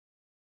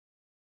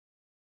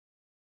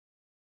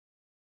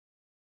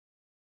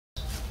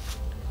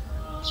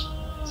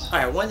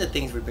Alright, one of the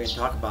things we're going to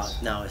talk about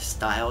now is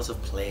styles of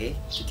play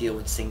to deal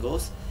with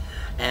singles.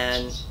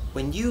 And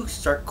when you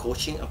start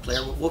coaching a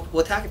player, we'll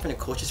attack it from the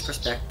coach's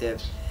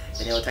perspective, and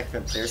then we'll attack it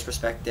from the player's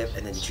perspective,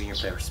 and then the junior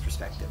player's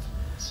perspective.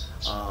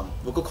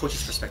 We'll go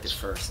coach's perspective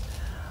first.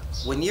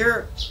 When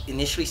you're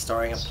initially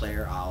starting a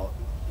player out,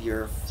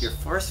 your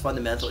first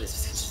fundamental is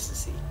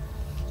consistency.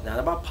 Not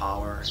about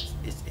power,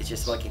 it's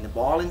just about getting the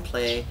ball in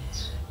play,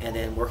 and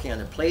then working on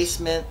the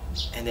placement,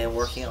 and then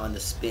working on the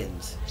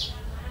spins.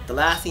 The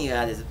last thing you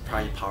add is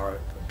probably the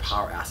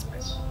power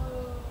aspect.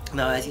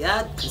 Now, as you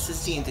add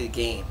consistency into the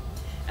game,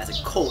 as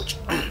a coach,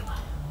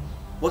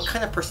 what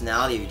kind of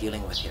personality are you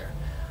dealing with here?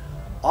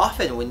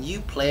 Often when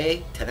you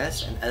play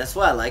tennis, and that's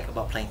what I like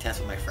about playing tennis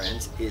with my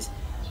friends, is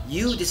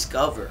you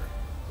discover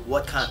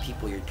what kind of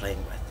people you're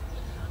playing with.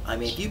 I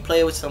mean, if you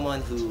play with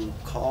someone who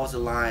calls the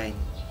line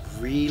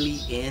really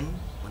in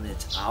when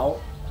it's out,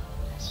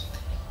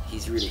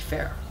 he's really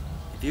fair.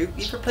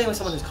 If you're playing with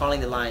someone who's calling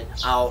the line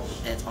out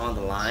and it's on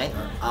the line,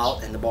 or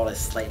out and the ball is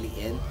slightly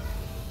in,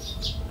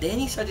 then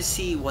you start to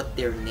see what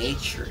their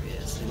nature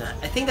is. And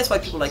I think that's why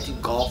people like to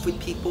golf with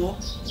people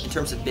in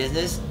terms of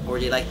business,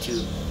 or they like to,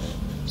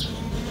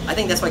 I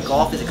think that's why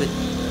golf is a good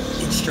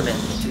instrument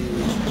to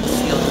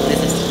seal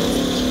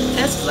business.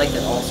 Tennis is like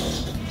that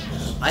also.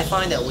 I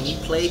find that when you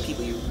play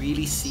people, you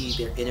really see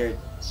their inner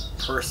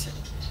person.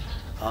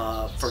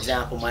 For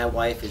example, my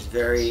wife is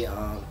very,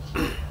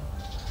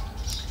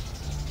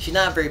 she's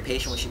not very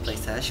patient when she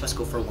plays tennis. She wants to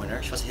go for a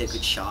winner. She wants to hit a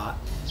good shot.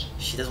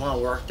 She doesn't want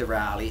to work the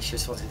rally. She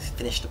just wants to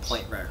finish the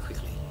point very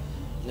quickly.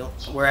 You know,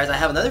 whereas I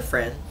have another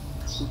friend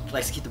who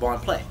likes to keep the ball in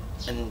play,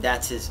 and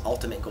that's his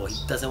ultimate goal. He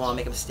doesn't want to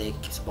make a mistake.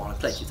 Keeps the ball in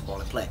play. Keeps the ball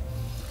in play,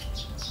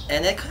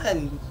 and that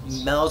kind of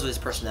melds with his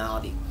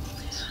personality.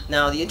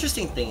 Now, the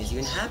interesting thing is you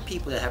can have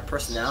people that have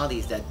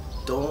personalities that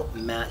don't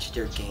match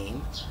their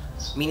game,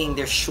 meaning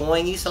they're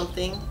showing you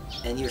something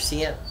and you're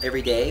seeing it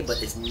every day,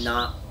 but it's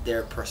not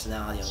their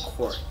personality on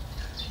court.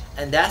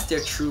 And that's their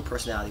true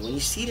personality. When you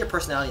see their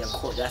personality on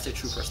court, that's their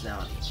true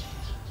personality.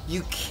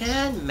 You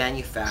can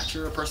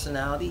manufacture a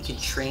personality. You can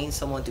train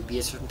someone to be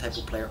a certain type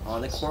of player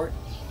on the court.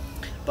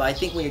 But I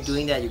think when you're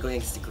doing that, you're going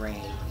against the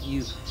grain.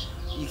 You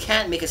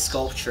can't make a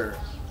sculpture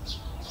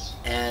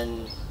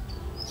and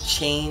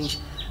change.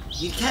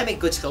 You can't make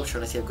good sculpture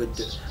unless you have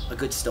a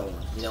good stone,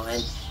 you know,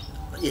 and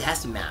it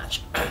has to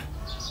match.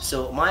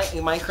 So my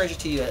encouragement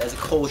to you as a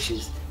coach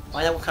is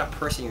find out what kind of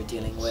person you're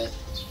dealing with,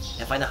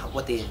 and find out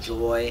what they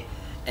enjoy,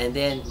 and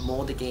then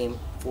mold the game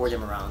for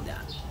them around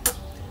that.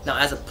 Now,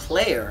 as a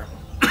player,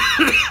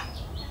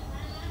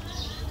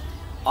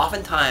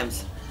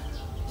 oftentimes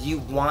you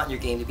want your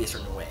game to be a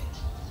certain way,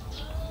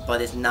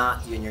 but it's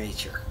not in your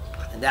nature,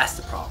 and that's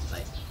the problem.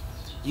 Like,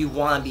 you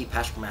want to be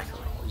Patrick McEnroe,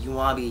 you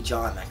want to be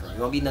John McEnroe,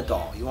 you want to be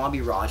Nadal, you want to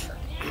be Roger,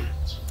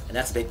 and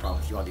that's a big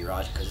problem if you want to be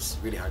Roger, because it's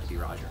really hard to be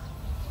Roger.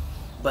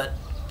 But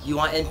you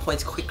want end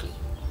points quickly,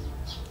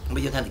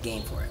 but you don't have the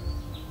game for it.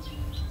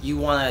 You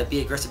want to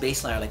be aggressive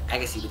baseliner like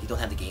Agassi, but you don't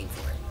have the game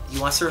for it.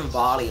 You want to serve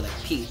volley like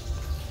Pete,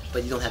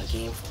 but you don't have the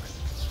game for it.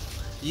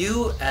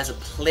 You, as a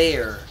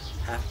player,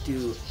 have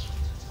to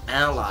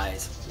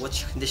analyze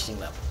what's your conditioning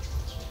level.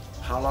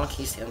 How long can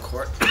you stay on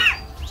court?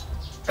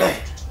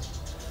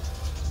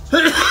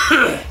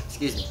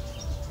 Excuse me.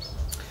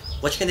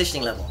 What's your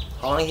conditioning level?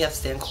 How long do you have to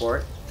stay on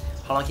court?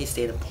 How long can you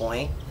stay at a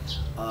point?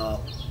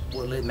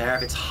 Will it matter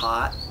if it's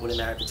hot? Will it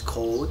matter if it's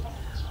cold?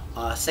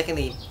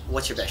 Secondly,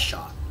 what's your best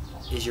shot?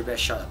 Is your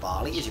best shot a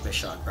volley? Is your best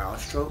shot a ground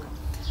stroke?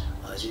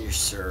 Is it your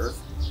serve?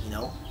 You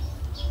know?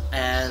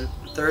 And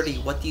thirdly,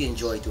 what do you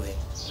enjoy doing?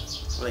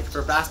 Like,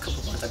 for the past couple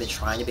of months, I've been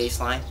trying to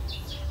baseline,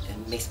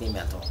 and it makes me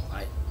mental.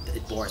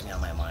 It bores me out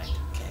of my mind.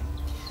 Okay.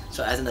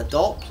 So as an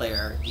adult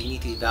player, you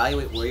need to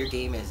evaluate where your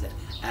game is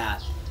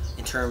at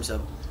in terms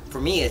of, for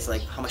me, it's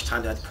like how much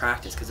time do I have to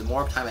practice? Because the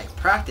more time I can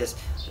practice,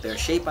 the better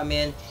shape I'm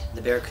in,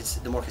 the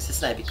more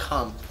consistent I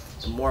become,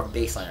 the more of a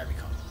baseliner I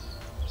become.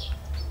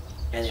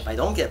 And if I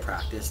don't get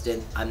practice,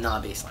 then I'm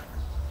not a baseliner.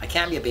 I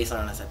can't be a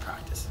baseliner unless I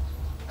practice.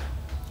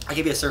 I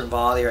can be a certain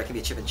volley, or I can be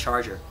a chip and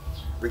charger,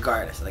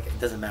 regardless. Like, it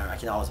doesn't matter. I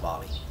can always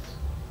volley.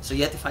 So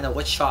you have to find out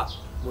what shot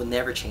will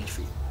never change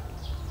for you.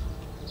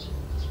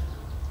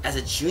 As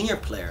a junior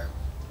player,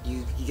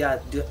 you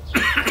gotta do it.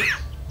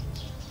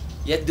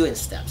 You have to do it in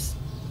steps.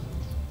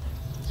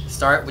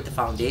 Start with the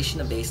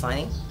foundation of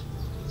baselining,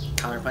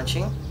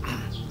 counterpunching,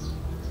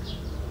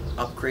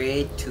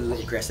 upgrade to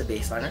aggressive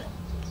baseliner,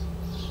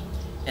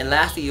 and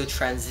lastly, you'll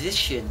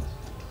transition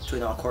to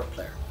an all-court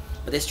player.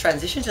 But this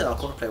transition to an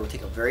all-court player will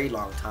take a very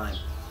long time.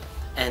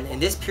 And in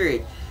this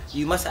period,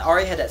 you must have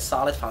already had that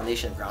solid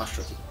foundation of ground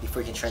stroke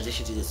before you can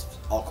transition to this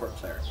all-court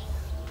player.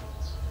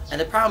 And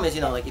the problem is,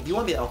 you know, like, if you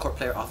want to be an all-court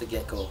player off the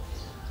get-go,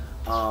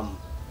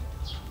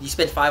 you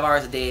spend 5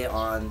 hours a day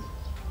on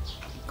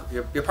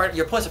your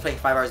opponents are playing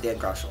 5 hours a day on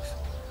ground strokes.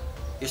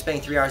 You're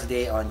spending 3 hours a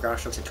day on ground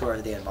strokes and 2 hours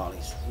a day on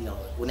volleys. You know,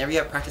 whenever you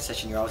have a practice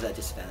session, you're always at a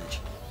disadvantage.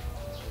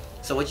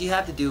 So what you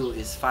have to do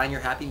is find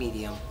your happy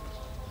medium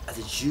as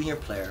a junior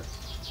player.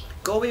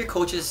 Go with your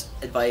coach's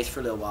advice for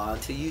a little while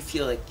until you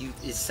feel like you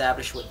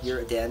establish what your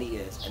identity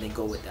is, and then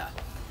go with that.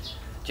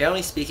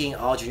 Generally speaking,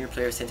 all junior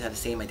players tend to have the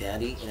same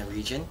identity in a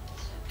region,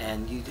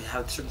 and you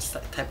have a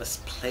certain type of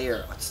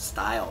player or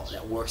style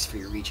that works for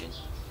your region.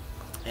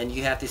 And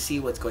you have to see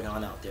what's going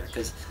on out there.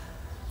 Because,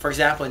 for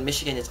example, in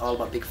Michigan, it's all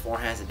about big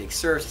forehands and big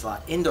serves. It's a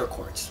lot of indoor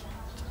courts.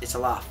 It's a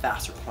lot of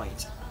faster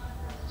points.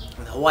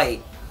 In Hawaii,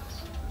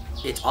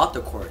 it's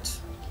outdoor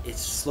courts.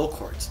 It's slow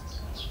courts.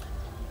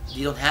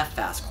 You don't have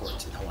fast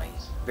courts in Hawaii,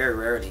 very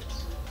rarely.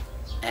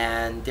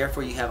 And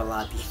therefore you have a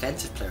lot of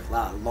defensive players, a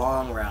lot of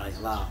long rallies,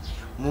 a lot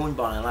of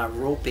moonballing, a lot of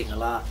roping, a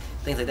lot of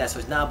things like that. So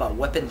it's not about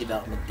weapon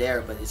development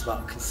there, but it's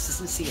about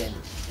consistency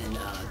and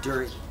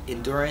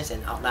endurance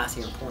and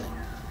outlasting your opponent.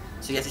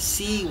 So you have to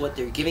see what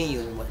they're giving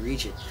you in what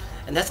region.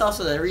 And that's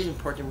also another really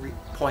important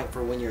point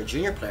for when you're a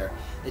junior player,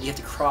 that you have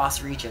to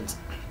cross regions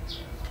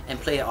and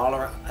play all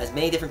around as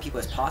many different people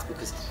as possible,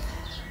 because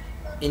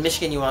in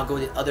Michigan you want to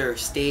go to other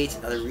states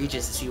and other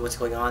regions to see what's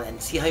going on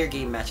and see how your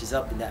game matches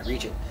up in that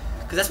region.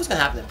 Because that's what's going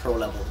to happen at pro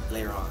level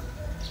later on.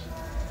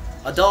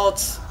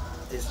 Adults,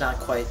 it's not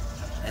quite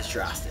as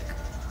drastic.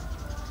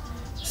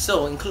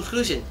 So in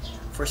conclusion,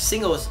 for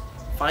singles,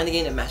 find the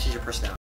game that matches your personality.